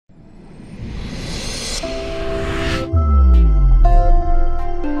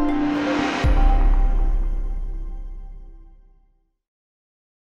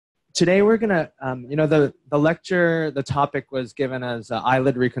today we're gonna, the lecture, the topic was given as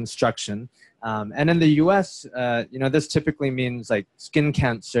eyelid reconstruction. And in the US, this typically means like skin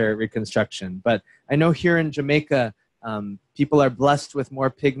cancer reconstruction. But I know here in Jamaica, people are blessed with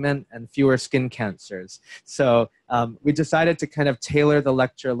more pigment and fewer skin cancers. So we decided to kind of tailor the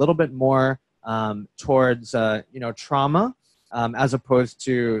lecture a little bit more towards, trauma as opposed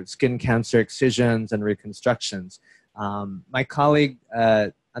to skin cancer excisions and reconstructions. My colleague,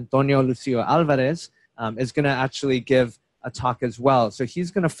 Antonio Lucio Alvarez, is going to actually give a talk as well. So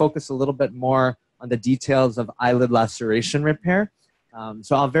he's going to focus a little bit more on the details of eyelid laceration repair.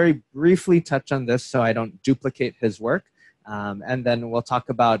 So I'll very briefly touch on this so I don't duplicate his work. And then we'll talk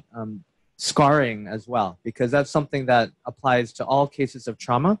about scarring as well, because that's something that applies to all cases of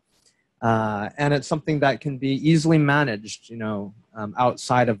trauma. And it's something that can be easily managed,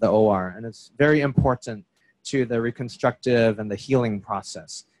 outside of the OR. And it's very important to the reconstructive and the healing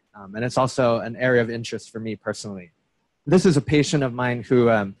process. And it's also an area of interest for me personally. This is a patient of mine who,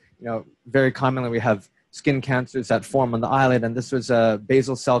 very commonly we have skin cancers that form on the eyelid, and this was a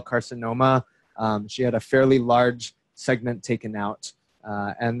basal cell carcinoma. She had a fairly large segment taken out.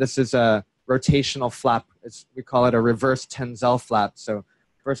 And this is a rotational flap. We call it a reverse Tenzel flap. So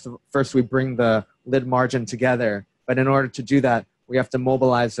first we bring the lid margin together, but in order to do that, we have to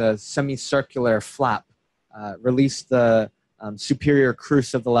mobilize a semicircular flap, release the superior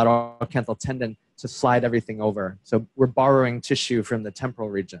cruce of the lateral canthal tendon to slide everything over. So we're borrowing tissue from the temporal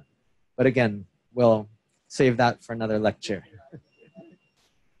region. But again, we'll save that for another lecture.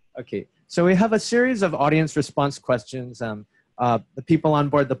 Okay, so we have a series of audience response questions. The people on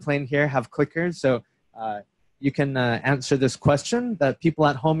board the plane here have clickers, so you can answer this question that people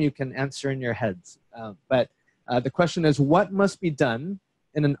at home you can answer in your heads. But the question is, what must be done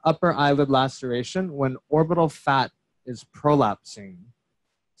in an upper eyelid laceration when orbital fat is prolapsing?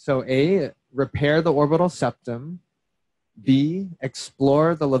 So A, repair the orbital septum. B,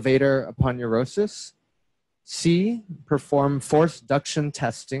 explore the levator aponeurosis. C, perform forced duction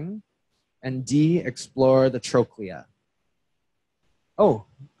testing. And D, explore the trochlea. Oh,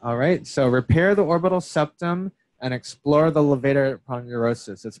 all right. So repair the orbital septum and explore the levator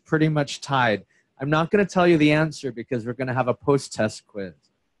aponeurosis. It's pretty much tied. I'm not going to tell you the answer because we're going to have a post-test quiz.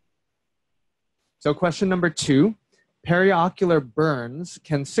 So question number 2, periocular burns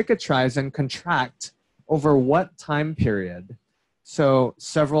can cicatrize and contract over what time period? So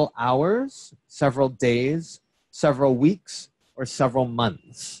several hours, several days, several weeks, or several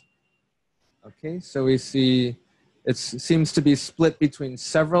months? Okay, so we see it seems to be split between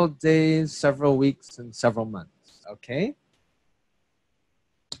several days, several weeks, and several months. Okay?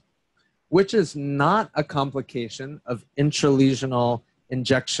 Which is not a complication of intralesional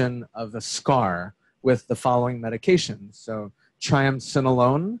injection of a scar with the following medications. So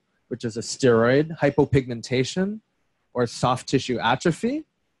triamcinolone, which is a steroid, hypopigmentation, or soft tissue atrophy,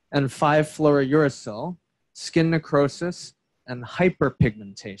 and 5-fluorouracil, skin necrosis, and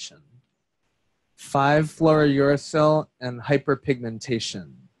hyperpigmentation. 5-fluorouracil and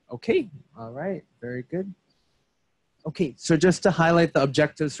hyperpigmentation. Okay, all right, very good. Okay, so just to highlight the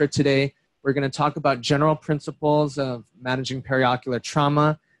objectives for today, we're going to talk about general principles of managing periocular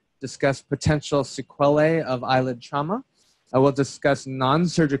trauma, discuss potential sequelae of eyelid trauma. I will discuss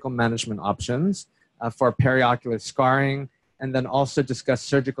non-surgical management options for periocular scarring, and then also discuss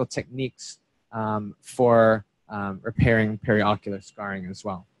surgical techniques for repairing periocular scarring as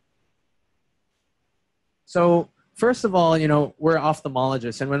well. So first of all, we're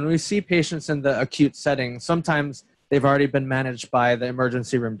ophthalmologists, and when we see patients in the acute setting, sometimes they've already been managed by the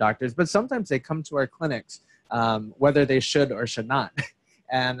emergency room doctors, but sometimes they come to our clinics, whether they should or should not.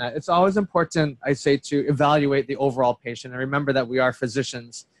 And it's always important, I say, to evaluate the overall patient. And remember that we are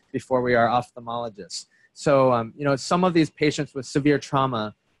physicians before we are ophthalmologists. So, some of these patients with severe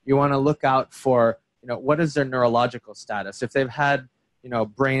trauma, you want to look out for, what is their neurological status? If they've had,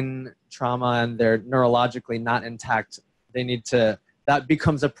 brain trauma and they're neurologically not intact, they need to, that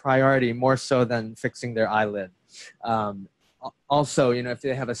becomes a priority more so than fixing their eyelid. Also, if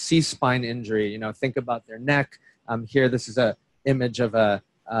they have a C-spine injury, think about their neck. Here, this is a image of a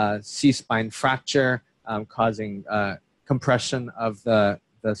C-spine fracture causing compression of the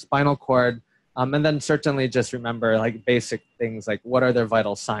spinal cord. And then certainly just remember like basic things like what are their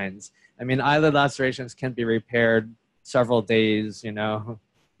vital signs? I mean, eyelid lacerations can be repaired several days,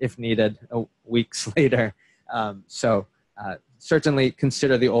 if needed, weeks later. So certainly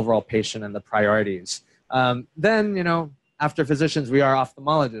consider the overall patient and the priorities. Then, after physicians, we are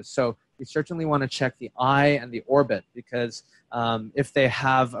ophthalmologists. So we certainly want to check the eye and the orbit because if they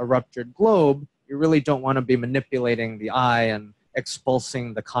have a ruptured globe, you really don't want to be manipulating the eye and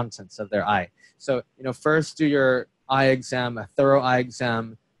expulsing the contents of their eye. So, first do your eye exam, a thorough eye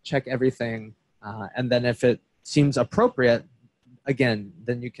exam, check everything, and then if it seems appropriate, again,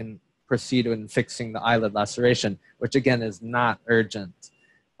 then you can proceed in fixing the eyelid laceration, which again is not urgent.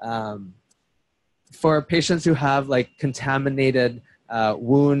 For patients who have like contaminated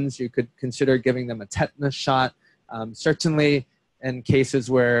wounds, you could consider giving them a tetanus shot. Certainly in cases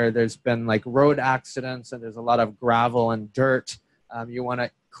where there's been like road accidents and there's a lot of gravel and dirt, you want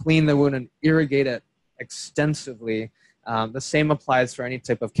to clean the wound and irrigate it extensively. The same applies for any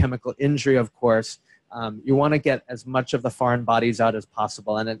type of chemical injury, of course. You want to get as much of the foreign bodies out as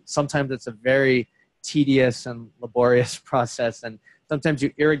possible. And sometimes it's a very tedious and laborious process. And sometimes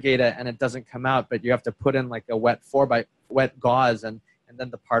you irrigate it and it doesn't come out, but you have to put in like a wet gauze and then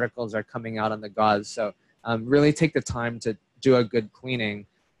the particles are coming out on the gauze. So really take the time to do a good cleaning.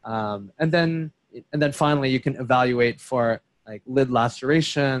 And then finally you can evaluate for like lid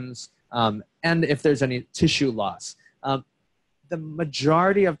lacerations and if there's any tissue loss. The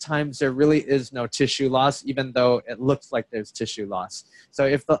majority of times there really is no tissue loss, even though it looks like there's tissue loss. So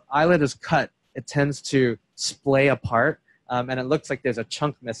if the eyelid is cut, it tends to splay apart and it looks like there's a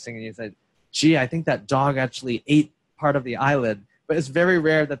chunk missing and you say, gee, I think that dog actually ate part of the eyelid. But it's very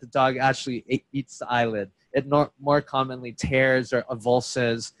rare that the dog actually eats the eyelid. It more commonly tears or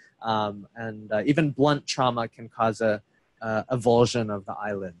avulses, and even blunt trauma can cause a avulsion of the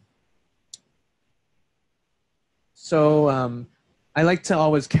eyelid. So I like to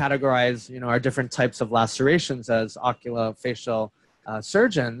always categorize, our different types of lacerations as oculofacial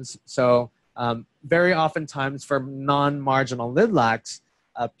surgeons. So very oftentimes for non-marginal lid lacs,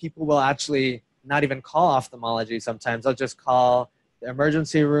 people will actually not even call ophthalmology sometimes. They'll just call the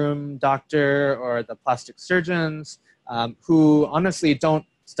emergency room doctor or the plastic surgeons who honestly don't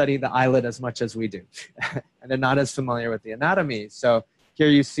study the eyelid as much as we do. And they're not as familiar with the anatomy. So here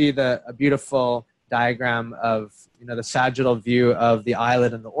you see a beautiful diagram of the sagittal view of the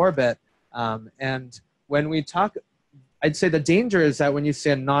eyelid and the orbit. And when we talk, I'd say the danger is that when you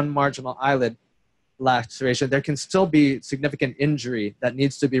say a non-marginal eyelid laceration, there can still be significant injury that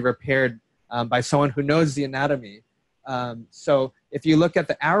needs to be repaired by someone who knows the anatomy. So if you look at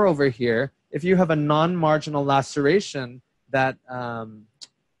the arrow over here, if you have a non-marginal laceration that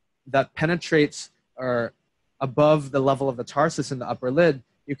penetrates or above the level of the tarsus in the upper lid,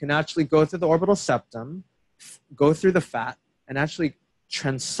 you can actually go through the orbital septum, go through the fat, and actually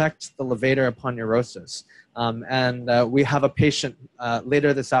transect the levator aponeurosis. And we have a patient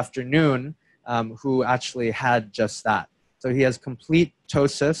later this afternoon who actually had just that. So he has complete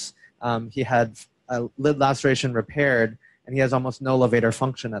ptosis. He had a lid laceration repaired, and he has almost no levator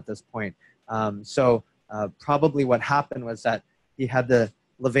function at this point. So probably what happened was that he had the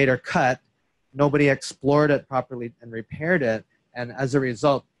levator cut, nobody explored it properly and repaired it, and as a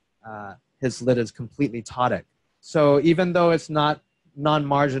result, his lid is completely ptotic. So even though it's not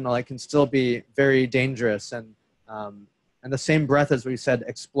non-marginal, it can still be very dangerous. And the same breath as we said,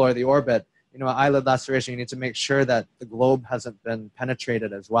 explore the orbit, eyelid laceration, you need to make sure that the globe hasn't been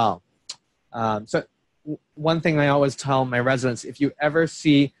penetrated as well. So one thing I always tell my residents, if you ever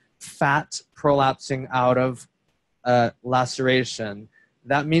see fat prolapsing out of a laceration,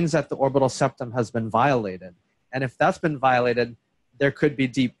 that means that the orbital septum has been violated. And if that's been violated, there could be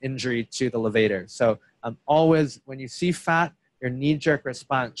deep injury to the levator. So always, when you see fat, your knee-jerk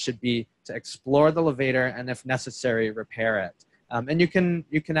response should be to explore the levator and, if necessary, repair it. And you can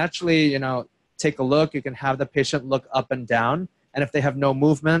actually, take a look. You can have the patient look up and down, and if they have no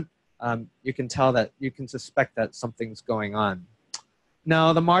movement, you can suspect that something's going on.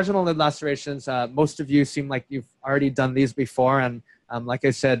 Now, the marginal lid lacerations, most of you seem like you've already done these before, and like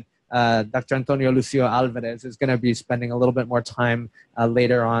I said, Dr. Antonio Lucio Alvarez is going to be spending a little bit more time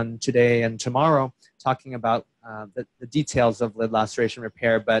later on today and tomorrow talking about the details of lid laceration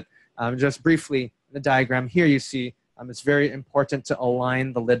repair. But just briefly, in the diagram here you see it's very important to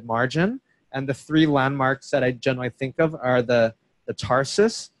align the lid margin. And the three landmarks that I generally think of are the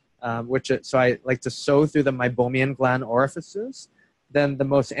tarsus, so I like to sew through the meibomian gland orifices. Then the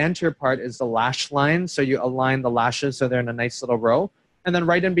most anterior part is the lash line. So you align the lashes so they're in a nice little row. And then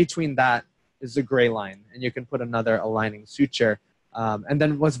right in between that is the gray line. And you can put another aligning suture. And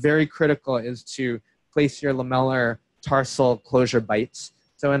then what's very critical is to place your lamellar tarsal closure bites.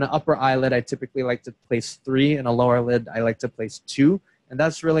 So in an upper eyelid, I typically like to place 3. In a lower lid, I like to place 2. And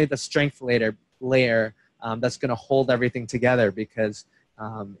that's really the strength layer that's going to hold everything together, because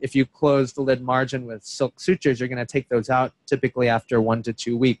if you close the lid margin with silk sutures, you're going to take those out typically after 1 to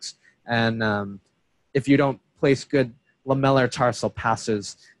 2 weeks. And if you don't place good lamellar tarsal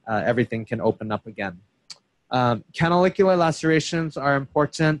passes, everything can open up again. Canalicular lacerations are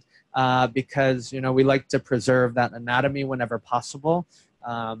important because, we like to preserve that anatomy whenever possible.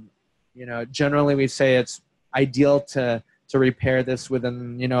 Generally we say it's ideal to repair this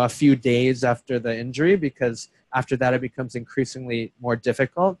within, a few days after the injury, because after that it becomes increasingly more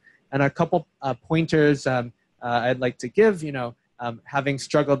difficult. And a couple pointers I'd like to give, having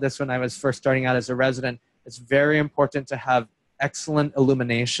struggled this when I was first starting out as a resident, it's very important to have excellent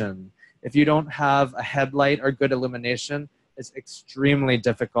illumination. If you don't have a headlight or good illumination, it's extremely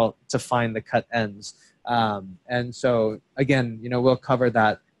difficult to find the cut ends. And so again, we'll cover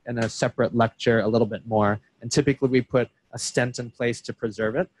that in a separate lecture a little bit more. And typically we put a stent in place to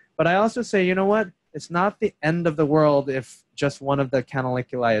preserve it. But I also say, it's not the end of the world if just one of the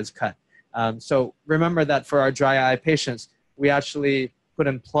canaliculi is cut. So remember that for our dry eye patients, we actually put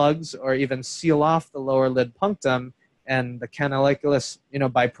in plugs or even seal off the lower lid punctum and the canaliculus,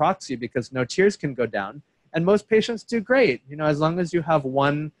 by proxy, because no tears can go down. And most patients do great. As long as you have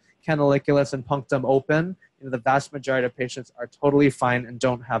one canaliculus and punctum open, the vast majority of patients are totally fine and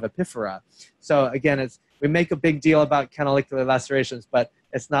don't have epiphora. So again, we make a big deal about canalicular lacerations, but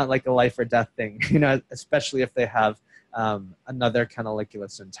it's not like a life or death thing, especially if they have another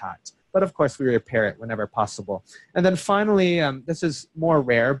canaliculus intact. But of course, we repair it whenever possible. And then finally, this is more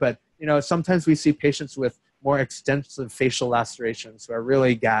rare, but sometimes we see patients with more extensive facial lacerations who are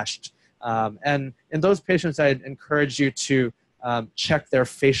really gashed. And in those patients, I'd encourage you to check their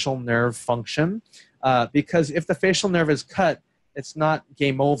facial nerve function, because if the facial nerve is cut, it's not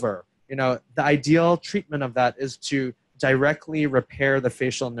game over. The ideal treatment of that is to directly repair the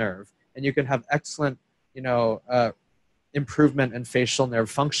facial nerve, and you can have excellent, improvement in facial nerve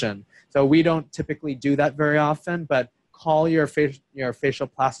function. So we don't typically do that very often, but call your facial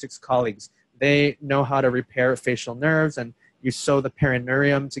plastics colleagues. They know how to repair facial nerves, and you sew the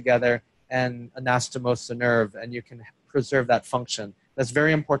perineurium together and anastomose the nerve, and you can preserve that function. That's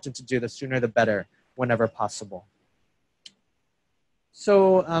very important to do. The sooner the better, whenever possible.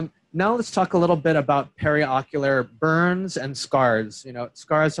 So now let's talk a little bit about periocular burns and scars.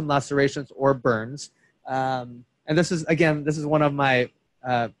 Scars from lacerations or burns. And this is one of my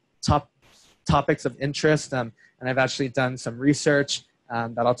top topics of interest. And I've actually done some research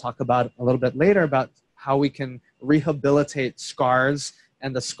that I'll talk about a little bit later about how we can rehabilitate scars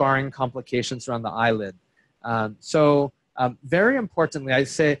and the scarring complications around the eyelid. Very importantly, I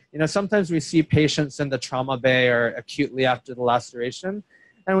say, sometimes we see patients in the trauma bay or acutely after the laceration,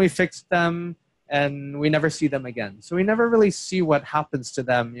 and we fix them and we never see them again. So we never really see what happens to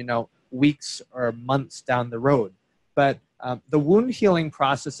them, weeks or months down the road. But the wound healing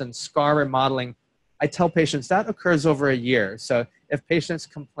process and scar remodeling, I tell patients that occurs over a year. So if patients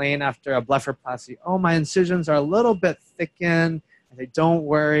complain after a blepharoplasty, oh, my incisions are a little bit thickened, and they don't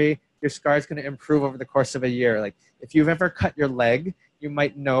worry, your scar is going to improve over the course of a year. Like if you've ever cut your leg, you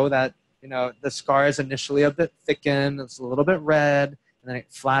might know that, the scar is initially a bit thickened, it's a little bit red, and then it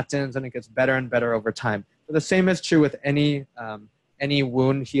flattens and it gets better and better over time. But the same is true with any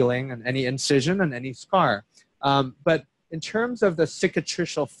wound healing and any incision and any scar. But in terms of the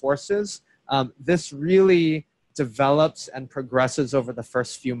cicatricial forces, this really develops and progresses over the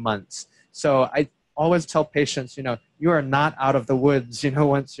first few months. So I always tell patients, you are not out of the woods,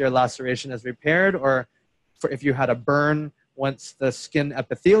 once your laceration is repaired, or if you had a burn, once the skin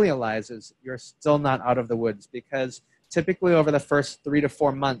epithelializes, you're still not out of the woods, because typically over the first 3 to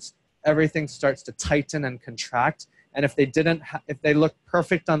 4 months, everything starts to tighten and contract. And if they look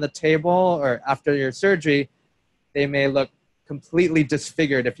perfect on the table or after your surgery, they may look completely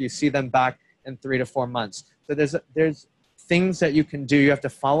disfigured if you see them back in 3 to 4 months. So there's things that you can do. You have to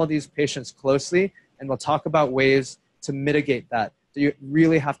follow these patients closely, and we'll talk about ways to mitigate that. So you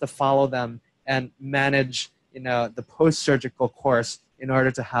really have to follow them and manage, the post-surgical course in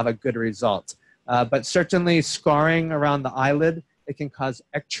order to have a good result. But certainly scarring around the eyelid, it can cause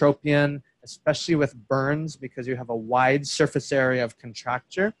ectropion, especially with burns, because you have a wide surface area of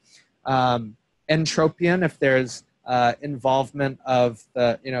contracture. Entropion, if there's involvement of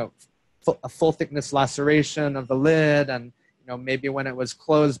the, a full thickness laceration of the lid, and maybe when it was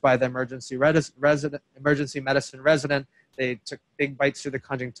closed by the emergency medicine resident, they took big bites through the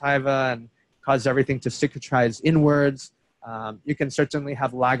conjunctiva and caused everything to cicatrize inwards. You can certainly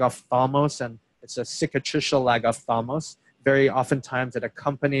have lagophthalmos, and it's a cicatricial lagophthalmos. Very oftentimes it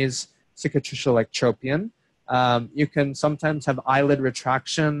accompanies cicatricial ectropion. You can sometimes have eyelid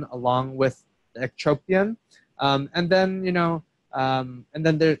retraction along with ectropion. And then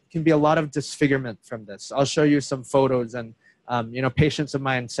there can be a lot of disfigurement from this. I'll show you some photos, and patients of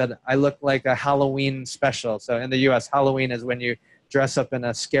mine said, I look like a Halloween special. So in the US, Halloween is when you dress up in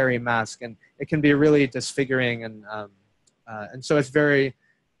a scary mask, and it can be really disfiguring. And so it's very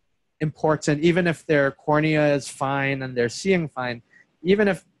important, even if their cornea is fine and they're seeing fine, even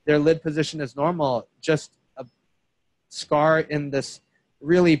if their lid position is normal, just a scar in this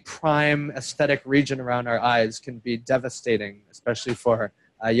really prime aesthetic region around our eyes can be devastating, especially for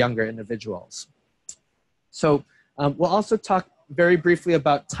younger individuals. So we'll also talk very briefly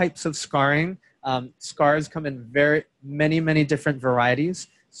about types of scarring. Scars come in many different varieties.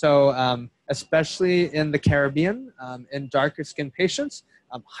 So especially in the Caribbean, in darker skin patients,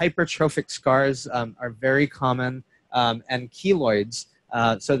 hypertrophic scars are very common, and keloids.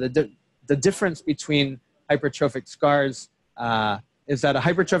 So the difference between hypertrophic scars is that a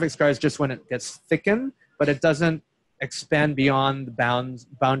hypertrophic scar is just when it gets thickened, but it doesn't expand beyond the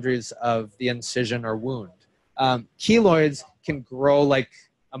boundaries of the incision or wound. Keloids can grow like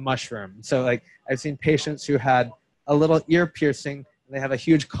a mushroom. So like I've seen patients who had a little ear piercing, and they have a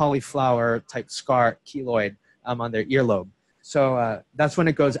huge cauliflower type scar, keloid, on their earlobe. So that's when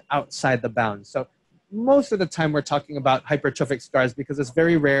it goes outside the bounds. So most of the time we're talking about hypertrophic scars because it's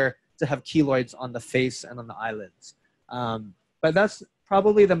very rare to have keloids on the face and on the eyelids. But that's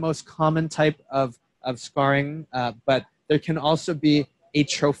probably the most common type of scarring, but there can also be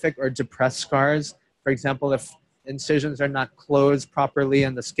atrophic or depressed scars. For example, if incisions are not closed properly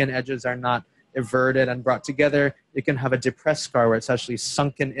and the skin edges are not everted and brought together, you can have a depressed scar where it's actually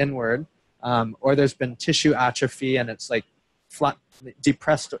sunken inward, or there's been tissue atrophy and it's like flat,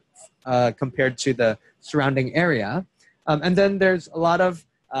 depressed compared to the surrounding area. And then there's a lot of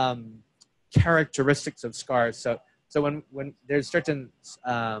characteristics of scars. So when there's certain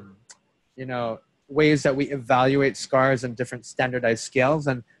ways that we evaluate scars in different standardized scales,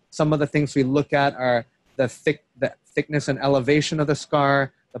 and some of the things we look at are the thickness and elevation of the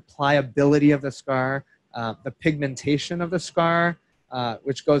scar, the pliability of the scar, the pigmentation of the scar,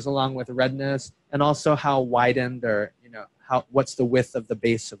 which goes along with redness, and also how widened or what's the width of the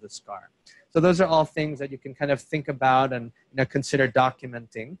base of the scar. So those are all things that you can kind of think about and consider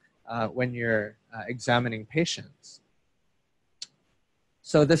documenting when you're examining patients.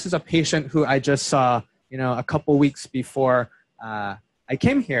 So this is a patient who I just saw, a couple weeks before I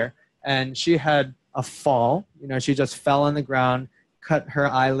came here, and she had a fall. She just fell on the ground, cut her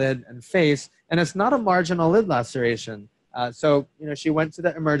eyelid and face, and it's not a marginal lid laceration. So she went to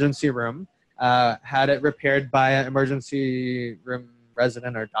the emergency room, had it repaired by an emergency room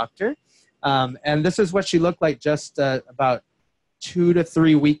resident or doctor, and this is what she looked like just about 2 to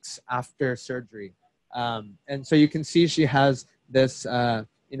 3 weeks after surgery. And so you can see she has this,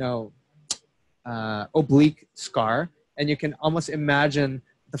 oblique scar, and you can almost imagine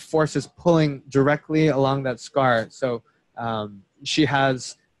the forces pulling directly along that scar. So she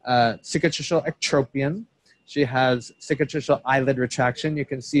has cicatricial ectropion. She has cicatricial eyelid retraction. You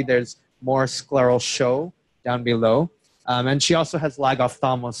can see there's more scleral show down below. And she also has lag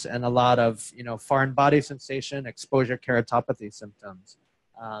ophthalmos and a lot of, foreign body sensation, exposure keratopathy symptoms.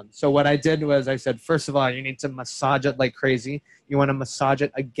 So what I did was I said, first of all, you need to massage it like crazy. You want to massage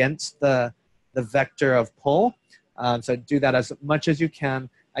it against the vector of pull. So do that as much as you can.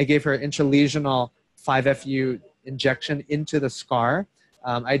 I gave her intralesional 5FU injection into the scar.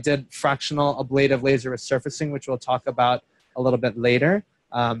 I did fractional ablative laser resurfacing, which we'll talk about a little bit later.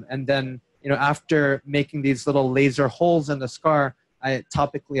 And then, after making these little laser holes in the scar, I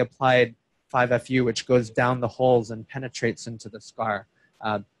topically applied 5FU, which goes down the holes and penetrates into the scar.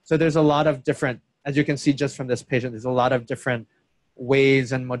 So there's a lot of different, as you can see just from this patient, there's a lot of different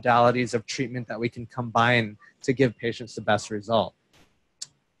ways and modalities of treatment that we can combine to give patients the best result.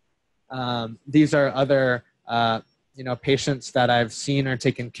 These are other, patients that I've seen or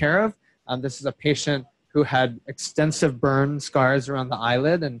taken care of. This is a patient who had extensive burn scars around the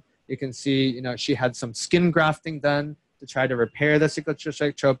eyelid, and you can see, she had some skin grafting done to try to repair the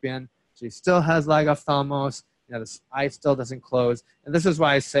cicatricial ectropion. She still has lag ophthalmos. This eye still doesn't close. And this is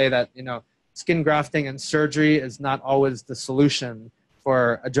why I say that, skin grafting and surgery is not always the solution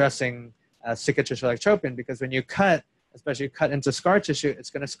for addressing cicatricial ectropion, because when you cut, especially cut into scar tissue, it's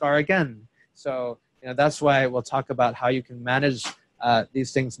going to scar again. So, that's why we'll talk about how you can manage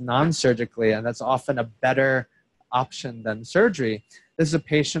these things non-surgically, and that's often a better option than surgery. This is a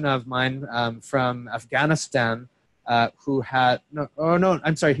patient of mine from Afghanistan who had,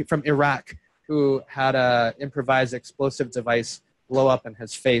 from Iraq, who had an improvised explosive device blow up in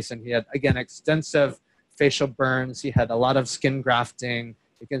his face. And he had, again, extensive facial burns. He had a lot of skin grafting.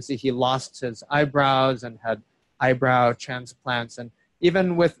 You can see he lost his eyebrows and had eyebrow transplants. And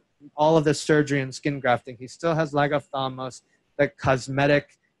even with all of the surgery and skin grafting, he still has lag ophthalmos, the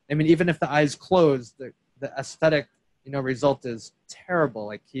cosmetic. I mean, even if the eye's closed, the aesthetic result is terrible.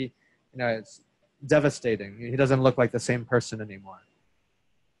 Like it's devastating. He doesn't look like the same person anymore.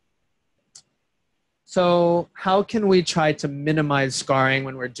 So how can we try to minimize scarring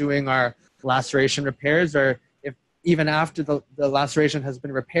when we're doing our laceration repairs, or if even after the laceration has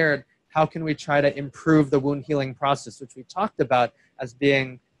been repaired, how can we try to improve the wound healing process, which we talked about as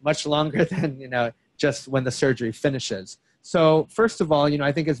being much longer than, just when the surgery finishes. So first of all,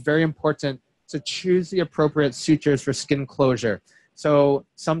 I think it's very important to choose the appropriate sutures for skin closure. So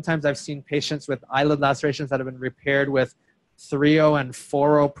sometimes I've seen patients with eyelid lacerations that have been repaired with 3-0 and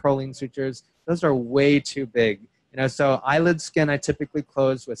 4-0 Prolene sutures. Those are way too big. So eyelid skin, I typically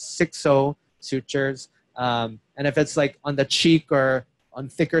close with 6-0 sutures. And if it's like on the cheek or on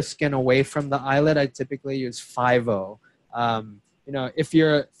thicker skin away from the eyelid, I typically use 5-0. If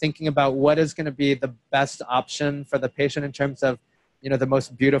you're thinking about what is going to be the best option for the patient in terms of, the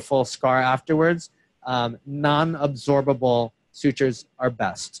most beautiful scar afterwards, non-absorbable sutures are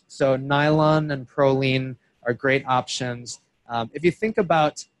best. So nylon and Prolene are great options. If you think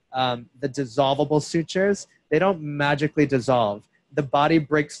about the dissolvable sutures, they don't magically dissolve. The body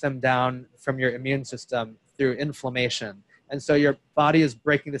breaks them down from your immune system through inflammation. And so your body is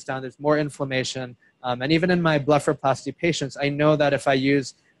breaking this down. There's more inflammation. And even in my blepharoplasty patients, I know that if I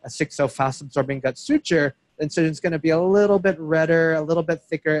use a 6-0 fast-absorbing gut suture, the incision is going to be a little bit redder, a little bit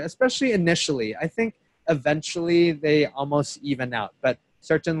thicker, especially initially. I think eventually they almost even out, but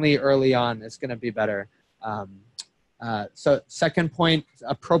certainly early on it's going to be better. So second point,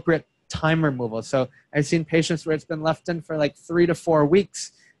 appropriate time removal. So I've seen patients where it's been left in for like 3 to 4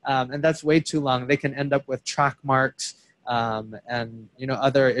 weeks, and that's way too long. They can end up with track marks and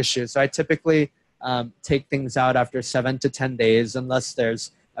other issues. So I typically take things out after 7 to 10 days unless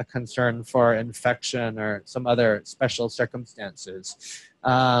there's a concern for infection or some other special circumstances.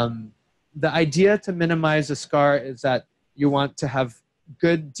 The idea to minimize a scar is that you want to have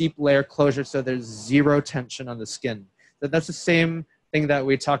good deep layer closure so there's zero tension on the skin. So that's the same thing that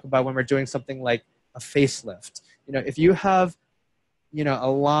we talk about when we're doing something like a facelift. If you have a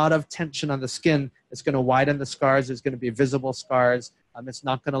lot of tension on the skin, it's going to widen the scars. There's going to be visible scars. It's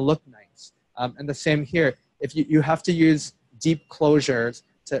not going to look nice. And the same here. If you have to use deep closures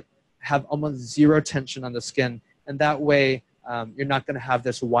to have almost zero tension on the skin, and that way you're not going to have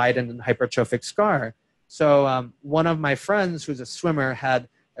this widened and hypertrophic scar. So one of my friends who's a swimmer had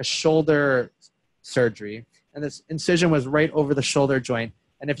a shoulder surgery, and this incision was right over the shoulder joint.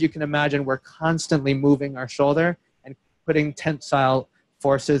 And if you can imagine, we're constantly moving our shoulder and putting tensile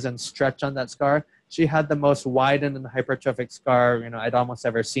forces and stretch on that scar. She had the most widened and hypertrophic scar I'd almost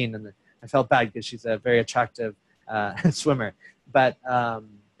ever seen, and I felt bad because she's a very attractive swimmer. But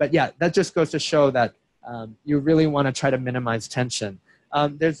yeah, that just goes to show that you really want to try to minimize tension.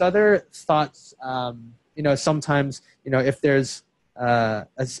 There's other thoughts. Sometimes if there's an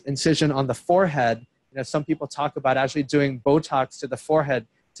incision on the forehead, some people talk about actually doing Botox to the forehead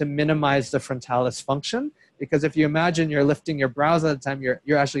to minimize the frontalis function, because if you imagine you're lifting your brows at the time,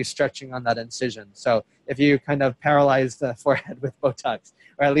 you're actually stretching on that incision. So if you kind of paralyze the forehead with Botox,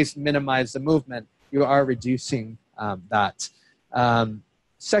 or at least minimize the movement, you are reducing that.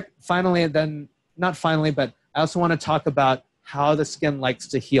 Finally, then not finally, but I also want to talk about how the skin likes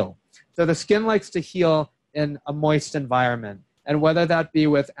to heal. So the skin likes to heal in a moist environment, and whether that be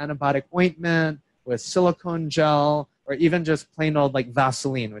with antibiotic ointment, with silicone gel, or even just plain old like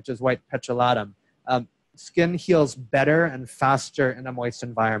Vaseline, which is white petrolatum, skin heals better and faster in a moist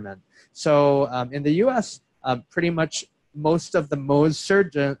environment. So in the US, pretty much most of the Mohs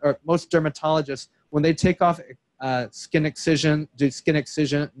surgeon or most dermatologists, when they take off skin excision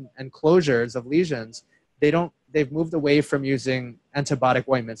and closures of lesions, they've moved away from using antibiotic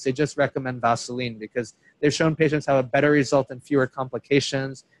ointments. They just recommend Vaseline because they've shown patients have a better result and fewer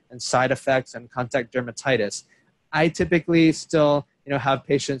complications and side effects and contact dermatitis. I typically still, have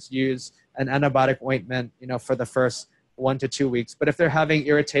patients use an antibiotic ointment, for the first 1 to 2 weeks. But if they're having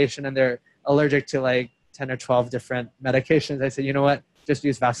irritation and they're allergic to like 10 or 12 different medications, I say, you know what, just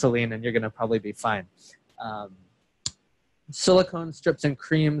use Vaseline and you're going to probably be fine. Silicone strips and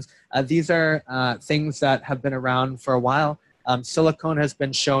creams. These are things that have been around for a while. Silicone has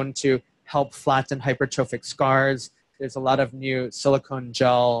been shown to help flatten hypertrophic scars. There's a lot of new silicone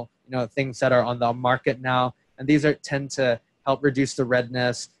gel, things that are on the market now. And these tend to help reduce the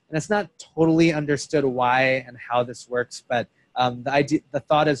redness. And it's not totally understood why and how this works, but the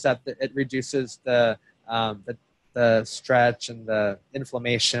thought is that it reduces the stretch and the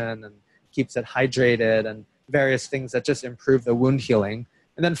inflammation and keeps it hydrated and various things that just improve the wound healing.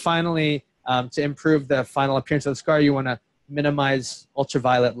 And then finally, to improve the final appearance of the scar, you want to minimize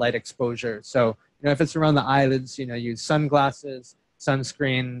ultraviolet light exposure. So if it's around the eyelids, use sunglasses,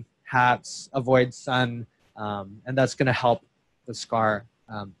 sunscreen, hats, avoid sun, and that's going to help the scar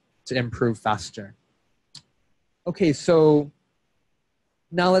to improve faster. Okay, so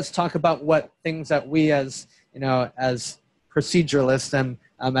now let's talk about what things that we as proceduralists and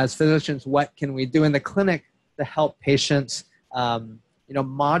as physicians, what can we do in the clinic to help patients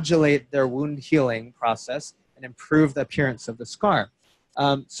modulate their wound healing process and improve the appearance of the scar.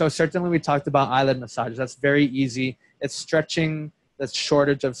 So certainly we talked about eyelid massage. That's very easy. It's stretching the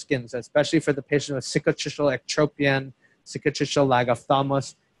shortage of skin, so especially for the patient with cicatricial ectropion, cicatricial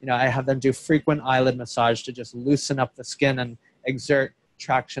lagophthalmos. I have them do frequent eyelid massage to just loosen up the skin and exert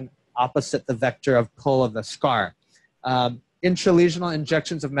traction opposite the vector of pull of the scar. Intralesional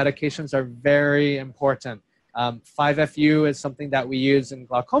injections of medications are very important. 5-FU is something that we use in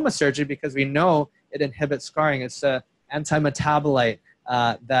glaucoma surgery because we know it inhibits scarring. It's an anti-metabolite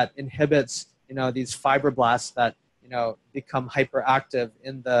that inhibits, these fibroblasts that, become hyperactive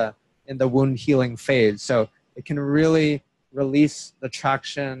in the wound healing phase. So it can really release the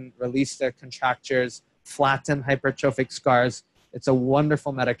traction, release the contractures, flatten hypertrophic scars. It's a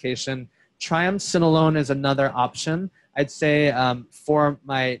wonderful medication. Triamcinolone is another option. I'd say for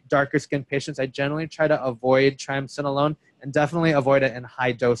my darker skin patients, I generally try to avoid triamcinolone and definitely avoid it in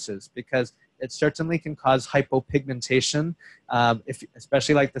high doses because it certainly can cause hypopigmentation,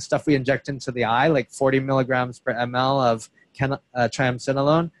 especially like the stuff we inject into the eye, like 40 milligrams per ml of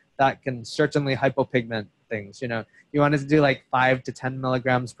triamcinolone, that can certainly hypopigment things. You wanted to do like 5 to 10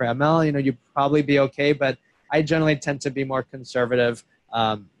 milligrams per ml, you'd probably be okay, but I generally tend to be more conservative,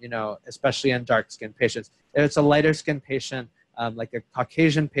 especially in dark skin patients. If it's a lighter skin patient, like a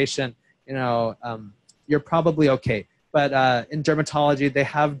Caucasian patient, you're probably okay. But in dermatology, they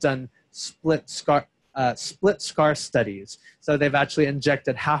have done split scar studies. So they've actually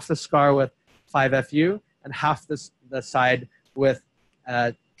injected half the scar with 5-FU and half the side with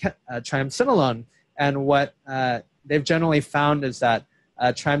triamcinolone. And what they've generally found is that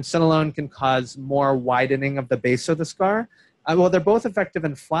triamcinolone can cause more widening of the base of the scar. Well, they're both effective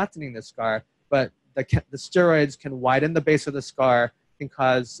in flattening the scar, but the steroids can widen the base of the scar, can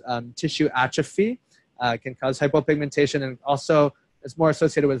cause tissue atrophy, can cause hypopigmentation, and also is more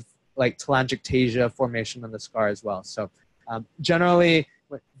associated with like telangiectasia formation on the scar as well. So generally,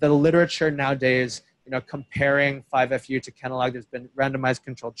 the literature nowadays, comparing 5-FU to Kenalog, there's been randomized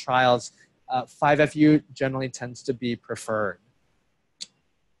controlled trials. 5-FU generally tends to be preferred.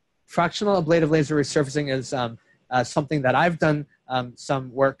 Fractional ablative laser resurfacing is something that I've done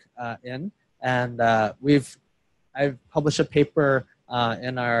some work in, and I've published a paper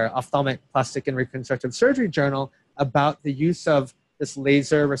in our Ophthalmic Plastic and Reconstructive Surgery journal about the use of this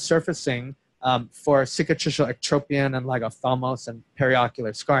laser resurfacing for cicatricial ectropion and lagophthalmos and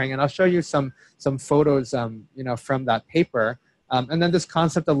periocular scarring. And I'll show you some photos, from that paper. And then this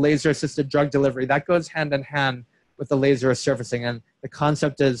concept of laser-assisted drug delivery, that goes hand in hand with the laser resurfacing. And the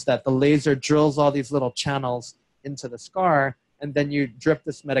concept is that the laser drills all these little channels into the scar, and then you drip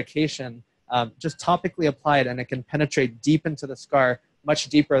this medication, just topically applied, and it can penetrate deep into the scar, much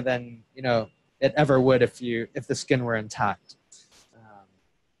deeper than it ever would if the skin were intact.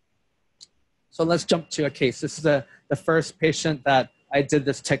 So let's jump to a case. This is the first patient that I did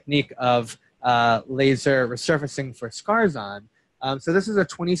this technique of laser resurfacing for scars on. So this is a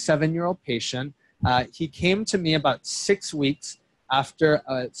 27-year-old patient. He came to me about 6 weeks after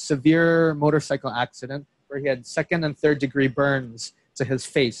a severe motorcycle accident where he had 2nd and 3rd degree burns to his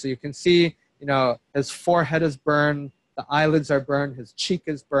face. So you can see, his forehead is burned, the eyelids are burned, his cheek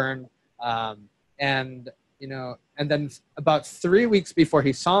is burned, and then about 3 weeks before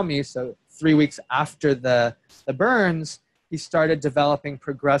he saw me, so 3 weeks after the burns, he started developing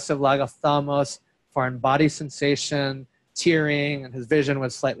progressive lagophthalmos, foreign body sensation, tearing, and his vision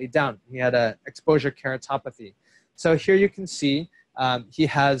was slightly down. He had an exposure keratopathy. So here you can see he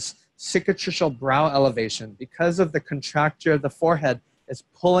has cicatricial brow elevation because of the contracture of the forehead is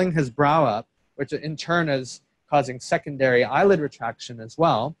pulling his brow up, which in turn is causing secondary eyelid retraction as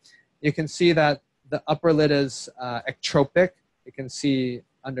well. You can see that the upper lid is ectropic. You can see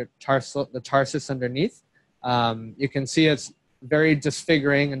under the tarsus underneath. You can see it's very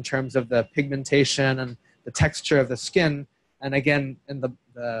disfiguring in terms of the pigmentation and the texture of the skin. And again, in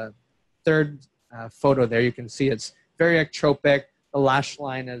the third photo there, you can see it's very ectropic. The lash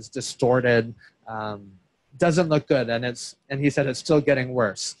line is distorted. Doesn't look good. And he said it's still getting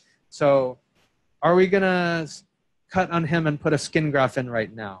worse. So are we gonna cut on him and put a skin graft in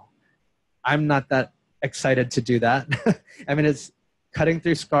right now? I'm not that excited to do that. I mean, it's cutting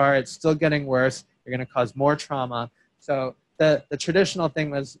through scar. It's still getting worse. You're going to cause more trauma. So the traditional thing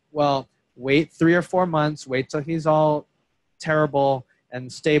was, well, wait 3 or 4 months, wait till he's all terrible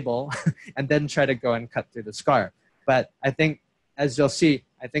and stable, and then try to go and cut through the scar. But I think, as you'll see,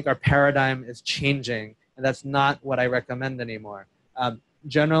 I think our paradigm is changing, and that's not what I recommend anymore.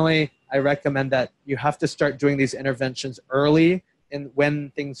 Generally, I recommend that you have to start doing these interventions early, and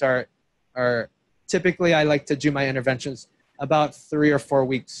when things are typically, I like to do my interventions about 3 or 4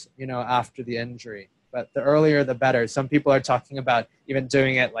 weeks, after the injury. But the earlier, the better. Some people are talking about even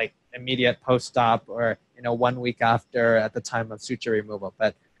doing it like immediate post-op, or 1 week after, at the time of suture removal.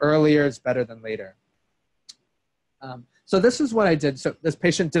 But earlier is better than later. So this is what I did. So this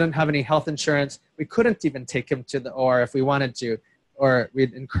patient didn't have any health insurance. We couldn't even take him to the OR if we wanted to, or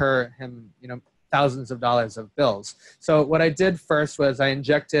we'd incur him, thousands of dollars of bills. So what I did first was I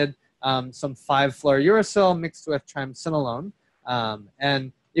injected some 5-fluorouracil mixed with triamcinolone.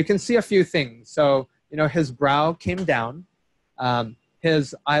 And you can see a few things. So, his brow came down.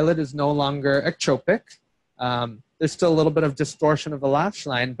 His eyelid is no longer ectropic. There's still a little bit of distortion of the lash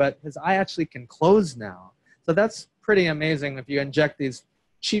line, but his eye actually can close now. So that's pretty amazing if you inject these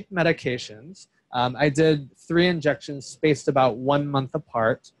cheap medications. I did 3 injections spaced about 1 month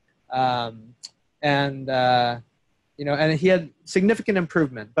apart. And he had significant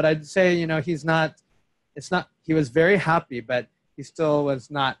improvement, but I'd say, he was very happy, but he still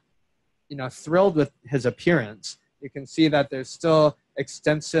was not, thrilled with his appearance. You can see that there's still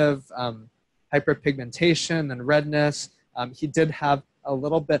extensive hyperpigmentation and redness. He did have a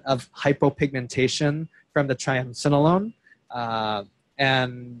little bit of hypopigmentation from the triamcinolone,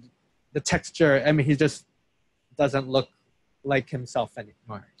 and the texture, he just doesn't look like himself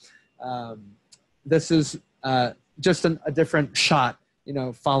anymore. This is just a different shot,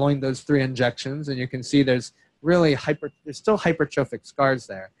 following those 3 injections, and you can see there's still hypertrophic scars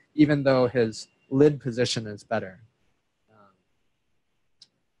there, even though his lid position is better.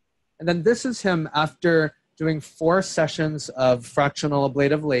 And then this is him after doing 4 sessions of fractional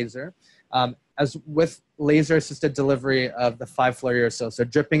ablative laser, as with laser-assisted delivery of the 5-fluorouracil. So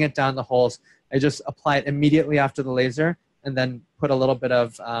dripping it down the holes, I just apply it immediately after the laser, and then put a little bit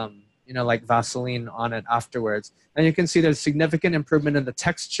of like Vaseline on it afterwards. And you can see there's significant improvement in the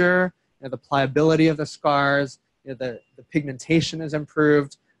texture, the pliability of the scars, the pigmentation is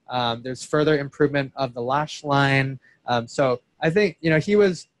improved. There's further improvement of the lash line. So I think, he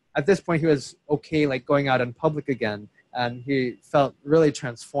was, at this point, he was okay, like going out in public again, and he felt really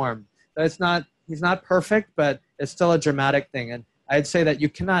transformed. So he's not perfect, but it's still a dramatic thing. And I'd say that you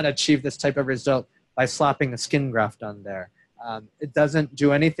cannot achieve this type of result by slapping a skin graft on there. It doesn't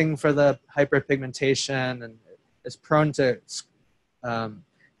do anything for the hyperpigmentation, and is prone to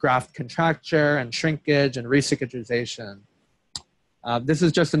graft contracture and shrinkage and recicatrization. This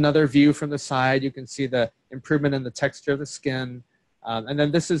is just another view from the side. You can see the improvement in the texture of the skin. And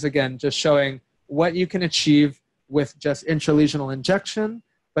then this is, again, just showing what you can achieve with just intralesional injection,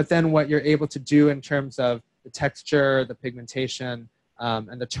 but then what you're able to do in terms of the texture, the pigmentation,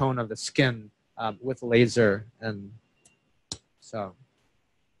 and the tone of the skin with laser. And so,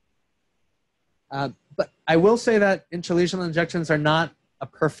 but I will say that intralesional injections are not a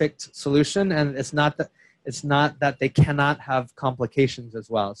perfect solution, and it's not that they cannot have complications as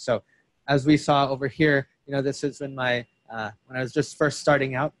well. So, as we saw over here, this is when when I was just first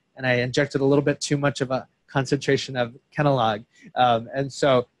starting out, and I injected a little bit too much of a concentration of Kenalog. And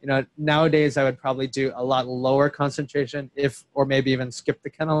so, nowadays I would probably do a lot lower concentration, or maybe even skip the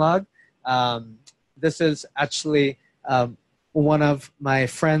Kenalog. This is actually one of my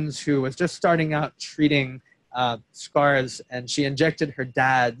friends who was just starting out treating scars, and she injected her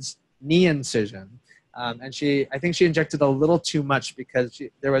dad's knee incision. And I think she injected a little too much because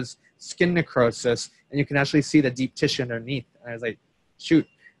there was skin necrosis, and you can actually see the deep tissue underneath. And I was like, shoot,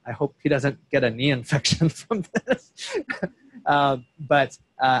 I hope he doesn't get a knee infection from this. But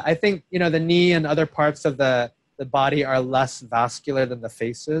I think, the knee and other parts of the body are less vascular than the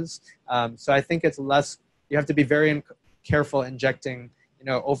faces. So I think it's less, you have to be very careful injecting,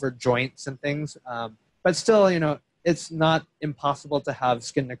 over joints and things. But still, it's not impossible to have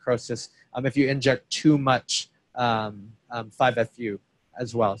skin necrosis if you inject too much 5-FU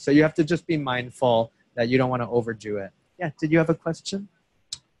as well. So you have to just be mindful that you don't want to overdo it. Yeah, did you have a question?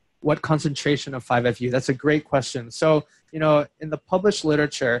 What concentration of 5-FU? That's a great question. So, in the published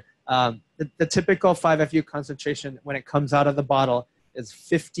literature, the typical 5-FU concentration when it comes out of the bottle is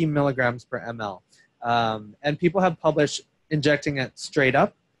 50 milligrams per ml. And people have published injecting it straight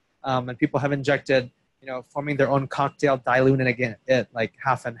up, and people have injected, forming their own cocktail, diluting it like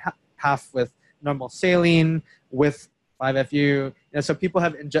half and half with normal saline with 5-FU. So people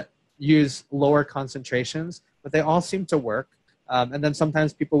have used lower concentrations, but they all seem to work. And then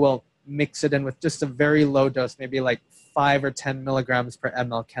sometimes people will mix it in with just a very low dose, maybe like 5 or 10 milligrams per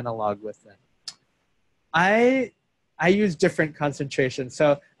ml Kenalog with it. I use different concentrations.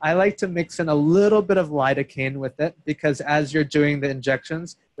 So I like to mix in a little bit of lidocaine with it because as you're doing the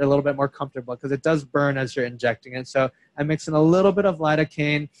injections, they're a little bit more comfortable because it does burn as you're injecting it. So I mix in a little bit of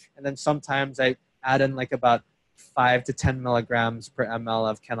lidocaine, and then sometimes I add in like about 5 to 10 milligrams per ml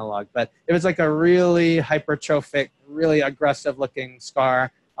of Kenalog. But if it's like a really hypertrophic, really aggressive looking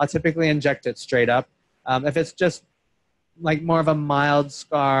scar, I'll typically inject it straight up. If it's just like more of a mild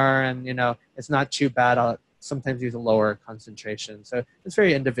scar and, you know, it's not too bad, I'll sometimes use a lower concentration. So it's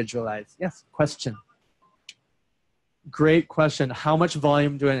very individualized. Yes, question. Great question. How much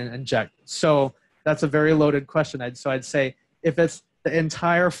volume do I inject? So that's a very loaded question. So I'd say if it's the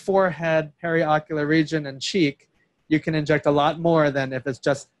entire forehead, periocular region, and cheek, you can inject a lot more than if it's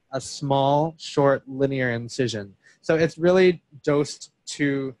just a small, short, linear incision. So it's really dosed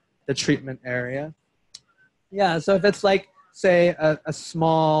to the treatment area. Yeah, so if it's like, say, a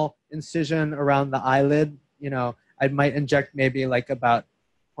small incision around the eyelid, you know, I might inject maybe like about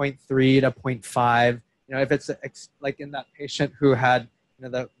 0.3 to 0.5. You know, if it's like in that patient who had, you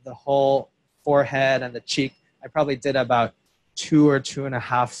know, the whole forehead and the cheek, I probably did about 2 or 2.5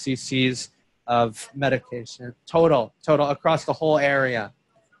 cc's of medication total across the whole area.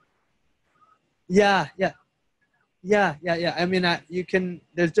 Yeah. I mean, you can,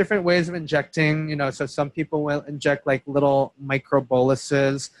 there's different ways of injecting, you know, so some people will inject like little micro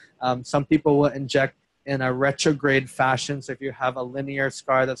boluses. Some people will inject in a retrograde fashion. So if you have a linear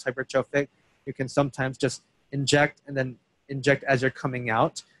scar that's hypertrophic, you can sometimes just inject and then inject as you're coming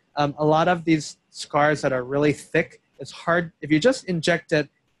out. A lot of these scars that are really thick, it's hard. If you just inject it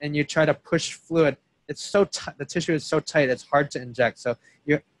and you try to push fluid, it's so the tissue is so tight, it's hard to inject. So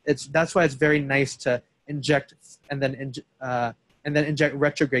that's why it's very nice to inject and then inject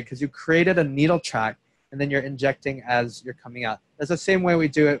retrograde, because you created a needle track and then you're injecting as you're coming out. That's the same way we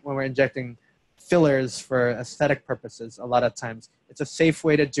do it when we're injecting fillers for aesthetic purposes. A lot of times it's a safe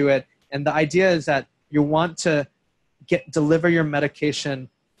way to do it, and the idea is that you want to deliver your medication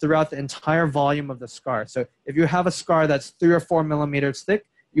throughout the entire volume of the scar. So if you have a scar that's 3 or 4 millimeters thick,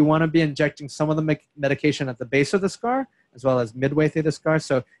 you want to be injecting some of the medication at the base of the scar as well as midway through the scar.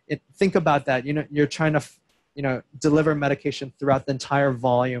 So think about that. You know, you're trying to, you know, deliver medication throughout the entire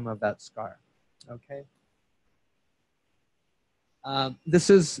volume of that scar. Okay. This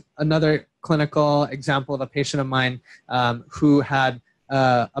is another clinical example of a patient of mine who had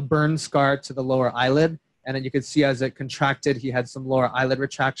a burn scar to the lower eyelid. And then you could see as it contracted, he had some lower eyelid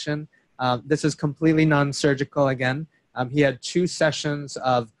retraction. This is completely non-surgical again. He had 2 sessions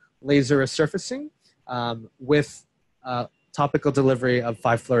of laser resurfacing with topical delivery of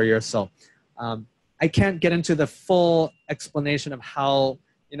 5-fluorouracil. I can't get into the full explanation of how,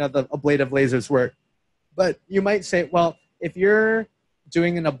 you know, the ablative lasers work, but you might say, well, if you're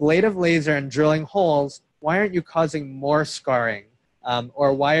doing an ablative laser and drilling holes, why aren't you causing more scarring?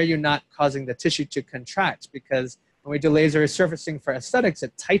 Or why are you not causing the tissue to contract? Because when we do laser resurfacing for aesthetics,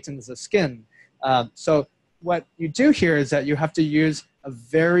 it tightens the skin. So what you do here is that you have to use a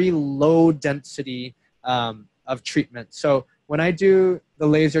very low density of treatment. So when I do the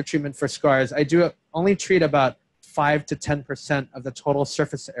laser treatment for scars, I only treat about 5 to 10% of the total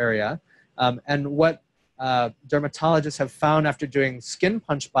surface area. And what dermatologists have found after doing skin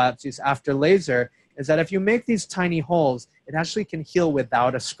punch biopsies after laser is that if you make these tiny holes, it actually can heal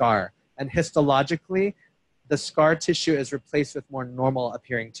without a scar. And histologically, the scar tissue is replaced with more normal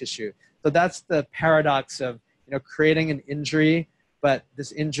appearing tissue. So that's the paradox of, you know, creating an injury, but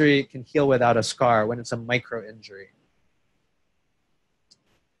this injury can heal without a scar when it's a micro injury.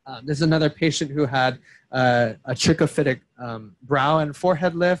 There's another patient who had a trichophytic brow and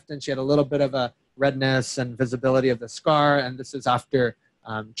forehead lift, and she had a little bit of a redness and visibility of the scar, and this is after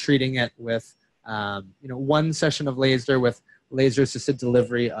treating it with 1 session of laser with laser-assisted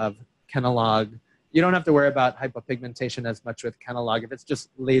delivery of Kenalog. You don't have to worry about hypopigmentation as much with Kenalog if it's just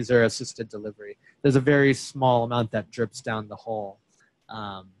laser-assisted delivery. There's a very small amount that drips down the hole.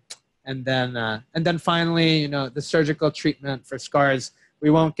 And then finally, the surgical treatment for scars. We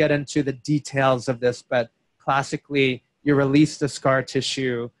won't get into the details of this, but classically, you release the scar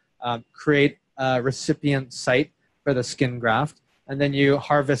tissue, create a recipient site for the skin graft, and then you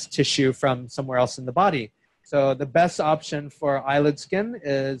harvest tissue from somewhere else in the body. So the best option for eyelid skin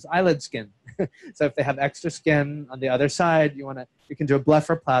is eyelid skin. So if they have extra skin on the other side, you can do a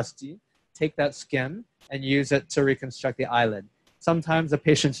blepharoplasty, take that skin and use it to reconstruct the eyelid. Sometimes the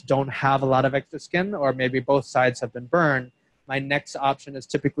patients don't have a lot of extra skin, or maybe both sides have been burned. My next option is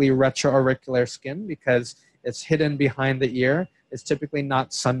typically retroauricular skin because it's hidden behind the ear. is typically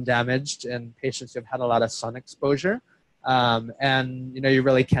not sun damaged in patients who've had a lot of sun exposure. And you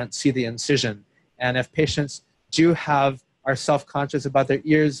really can't see the incision. And if patients are self-conscious about their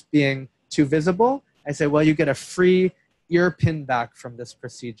ears being too visible, I say, well, you get a free ear pin back from this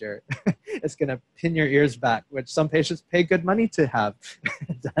procedure. It's going to pin your ears back, which some patients pay good money to have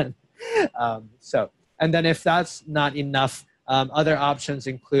done. And then if that's not enough, other options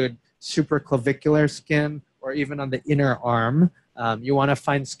include supraclavicular skin or even on the inner arm. You want to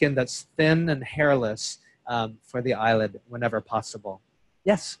find skin that's thin and hairless for the eyelid whenever possible.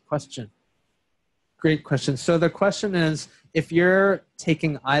 Yes, question. Great question. So the question is, if you're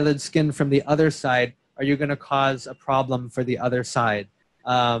taking eyelid skin from the other side, are you going to cause a problem for the other side?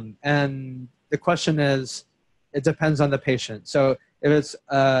 And the question is, it depends on the patient. So if it's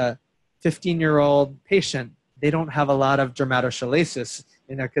a 15-year-old patient, they don't have a lot of dermatochalasis,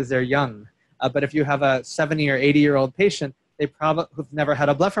 because they're young. But if you have a 70 or 80-year-old patient, they probably who've never had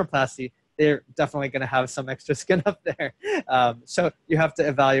a blepharoplasty, they're definitely going to have some extra skin up there. So you have to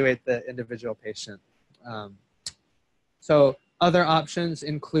evaluate the individual patient. So other options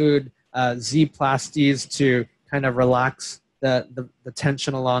include Z-plasties to kind of relax the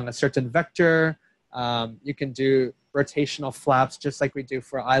tension along a certain vector. You can do rotational flaps just like we do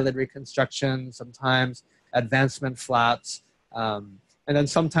for eyelid reconstruction, sometimes advancement flaps. And then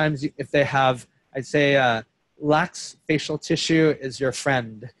sometimes if they have, I'd say lax facial tissue is your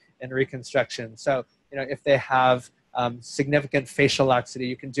friend in reconstruction. So, if they have significant facial laxity,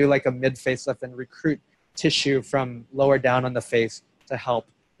 you can do like a mid-facelift and recruit tissue from lower down on the face to help,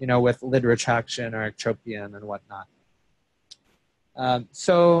 with lid retraction or ectropion and whatnot.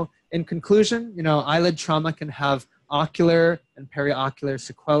 So in conclusion, eyelid trauma can have ocular and periocular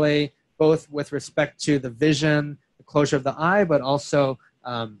sequelae, both with respect to the vision, the closure of the eye, but also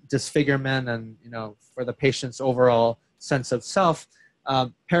disfigurement and, for the patient's overall sense of self.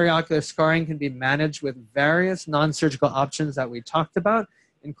 Periocular scarring can be managed with various non-surgical options that we talked about,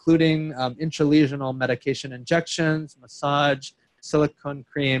 including intralesional medication injections, massage, silicone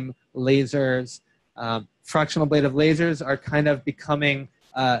cream, lasers. Fractional ablative lasers are kind of becoming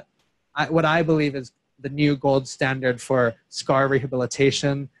what I believe is the new gold standard for scar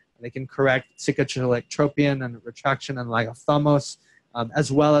rehabilitation. They can correct cicatricial ectropion and retraction and lagophthalmos,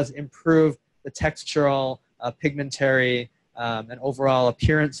 as well as improve the textural, pigmentary, and overall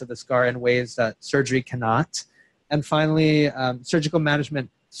appearance of the scar in ways that surgery cannot. And finally, surgical management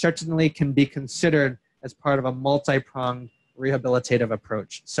certainly can be considered as part of a multi-pronged rehabilitative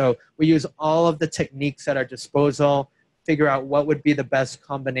approach. So we use all of the techniques at our disposal, figure out what would be the best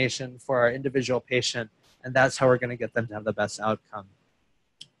combination for our individual patient, and that's how we're going to get them to have the best outcome.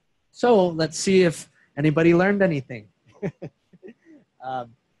 So let's see if anybody learned anything.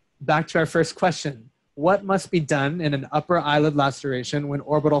 Back to our first question. What must be done in an upper eyelid laceration when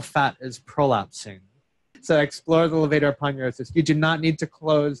orbital fat is prolapsing? So explore the levator aponeurosis. You do not need to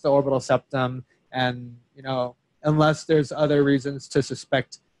close the orbital septum, and unless there's other reasons to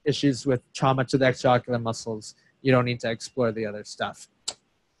suspect issues with trauma to the extraocular muscles, you don't need to explore the other stuff.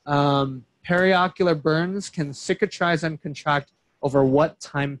 Periocular burns can cicatrize and contract over what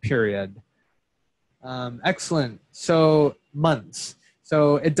time period? Excellent. So months.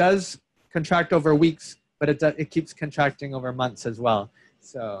 So it does contract over weeks, but it keeps contracting over months as well.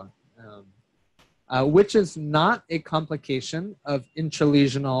 So, which is not a complication of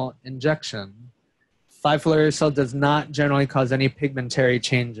intralesional injection. 5-fluorouracil does not generally cause any pigmentary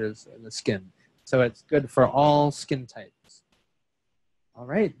changes in the skin. So it's good for all skin types. All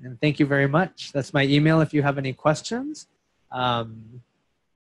right, and thank you very much. That's my email if you have any questions.